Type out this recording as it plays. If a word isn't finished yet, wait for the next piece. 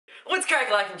What's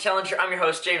crack-lackin' Challenger? I'm your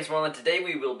host, James Moreland. Today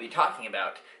we will be talking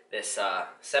about this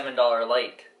 $7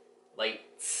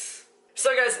 lights.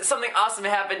 So guys, something awesome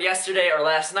happened yesterday or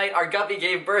last night. Our guppy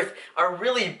gave birth. Our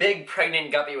really big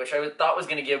pregnant guppy, which I thought was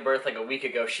going to give birth like a week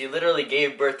ago, she literally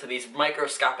gave birth to these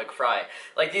microscopic fry.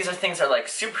 Like, these are things that are like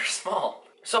super small.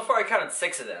 So far I counted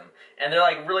 6 of them, and they're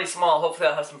like really small. Hopefully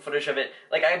I'll have some footage of it.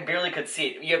 Like, I barely could see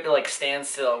it. You have to like stand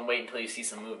still and wait until you see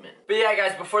some movement. But yeah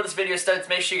guys, before this video starts,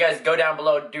 make sure you guys go down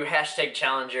below, do hashtag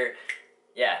Challenger.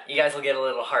 Yeah, you guys will get a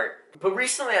little heart. But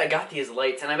recently I got these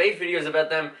lights, and I made videos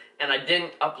about them, and I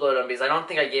didn't upload them because I don't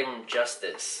think I gave them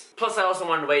justice. Plus I also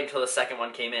wanted to wait until the second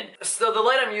one came in. So the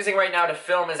light I'm using right now to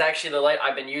film is actually the light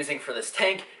I've been using for this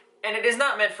tank, and it is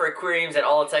not meant for aquariums at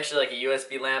all. It's actually like a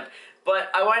USB lamp.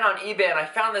 But I went on eBay and I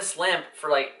found this lamp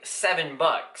for like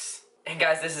 $7. And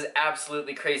guys, this is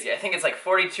absolutely crazy. I think it's like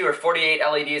 42 or 48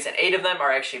 LEDs, and 8 of them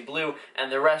are actually blue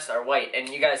and the rest are white. And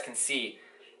you guys can see,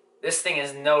 this thing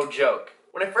is no joke.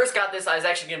 When I first got this, I was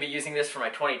actually going to be using this for my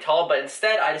 20 tall, but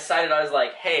instead I decided, I was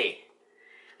like, hey,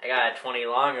 I got a 20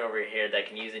 long over here that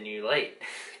can use a new light.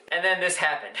 And then this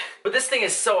happened. But this thing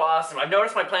is so awesome. I've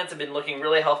noticed my plants have been looking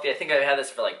really healthy. I think I've had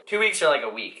this for like 2 weeks or like a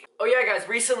week. Oh yeah guys,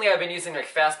 recently I've been using like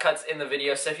fast cuts in the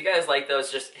video, so if you guys like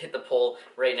those, just hit the poll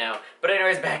right now. But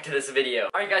anyways, back to this video.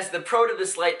 Alright guys, the pro to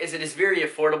this light is it is very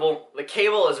affordable. The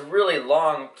cable is really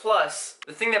long, plus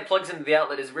the thing that plugs into the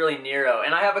outlet is really narrow.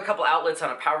 And I have a couple outlets on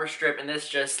a power strip, and this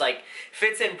just like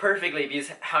fits in perfectly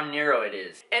because how narrow it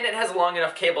is. And it has a long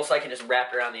enough cable so I can just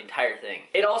wrap around the entire thing.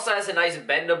 It also has a nice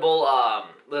bendable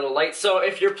little light, so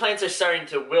if your plants are starting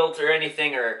to wilt or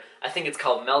anything, or I think it's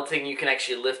called melting, you can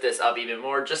actually lift this up even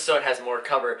more just so it has more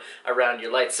cover around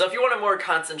your lights. So if you want it more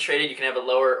concentrated, you can have it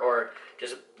lower, or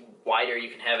just wider, you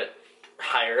can have it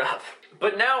higher up.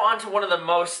 But now on to one of the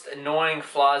most annoying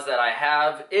flaws that I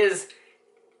have is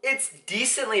it's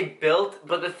decently built,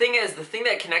 but the thing is, the thing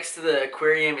that connects to the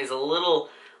aquarium is a little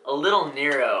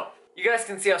narrow. You guys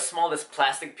can see how small this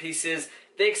plastic piece is.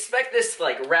 They expect this to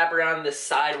like wrap around the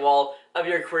side wall of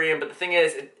your aquarium, but the thing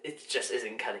is, it just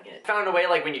isn't cutting it. I found a way,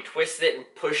 like when you twist it and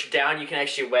push down, you can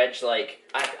actually wedge, like,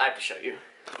 I have to show you.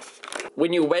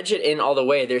 When you wedge it in all the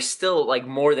way, there's still like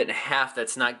more than half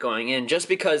that's not going in, just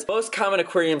because most common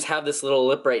aquariums have this little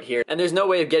lip right here, and there's no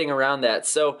way of getting around that.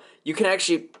 So you can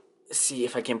actually, see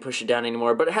if I can push it down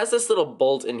anymore, but it has this little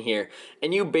bolt in here,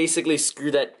 and you basically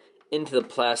screw that into the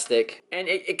plastic, and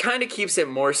it kind of keeps it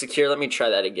more secure. Let me try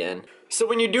that again. So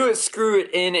when you do it, screw it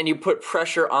in and you put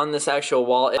pressure on this actual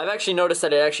wall. I've actually noticed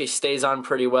that it actually stays on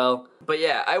pretty well. But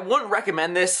yeah, I wouldn't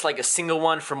recommend this, like a single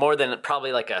one, for more than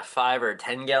probably like a 5 or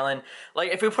 10 gallon.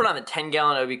 Like if we put on the 10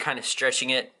 gallon, it would be kind of stretching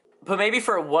it. But maybe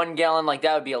for a 1 gallon, like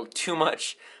that would be too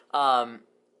much.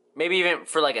 Maybe even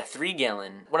for like a 3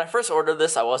 gallon. When I first ordered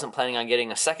this, I wasn't planning on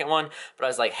getting a second one, but I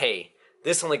was like, hey,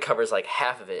 this only covers like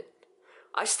half of it.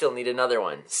 I still need another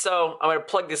one. So I'm gonna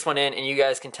plug this one in, and you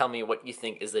guys can tell me what you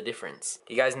think is the difference.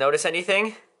 Do you guys notice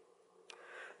anything?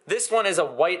 This one is a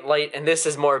white light and this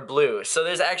is more blue. So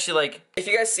there's actually like, if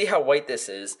you guys see how white this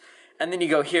is, and then you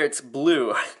go here, it's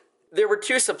blue. There were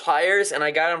 2 suppliers and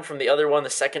I got them from the other one the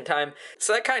second time.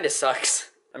 So that kind of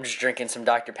sucks. I'm just drinking some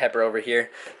Dr. Pepper over here.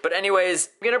 But anyways,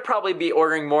 I'm gonna probably be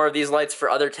ordering more of these lights for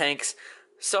other tanks.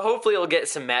 So hopefully we'll get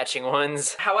some matching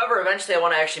ones. However, eventually I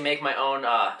want to actually make my own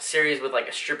series with like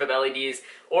a strip of LEDs,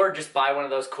 or just buy one of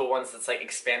those cool ones that's like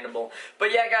expandable.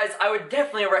 But yeah guys, I would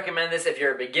definitely recommend this if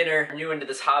you're a beginner, new into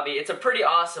this hobby. It's a pretty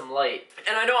awesome light,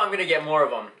 and I know I'm gonna get more of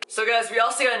them. So guys, we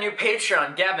also got a new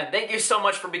Patreon. Gavin, thank you so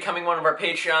much for becoming one of our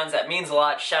Patreons. That means a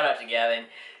lot. Shout out to Gavin.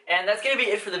 And that's going to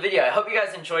be it for the video. I hope you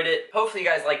guys enjoyed it. Hopefully you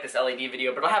guys like this LED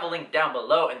video, but I'll have a link down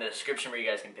below in the description where you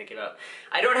guys can pick it up.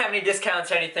 I don't have any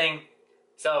discounts or anything.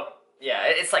 So, yeah,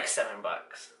 it's like $7.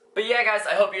 But yeah, guys,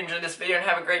 I hope you enjoyed this video and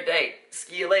have a great day.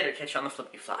 See you later. Catch you on the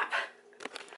flippy flop.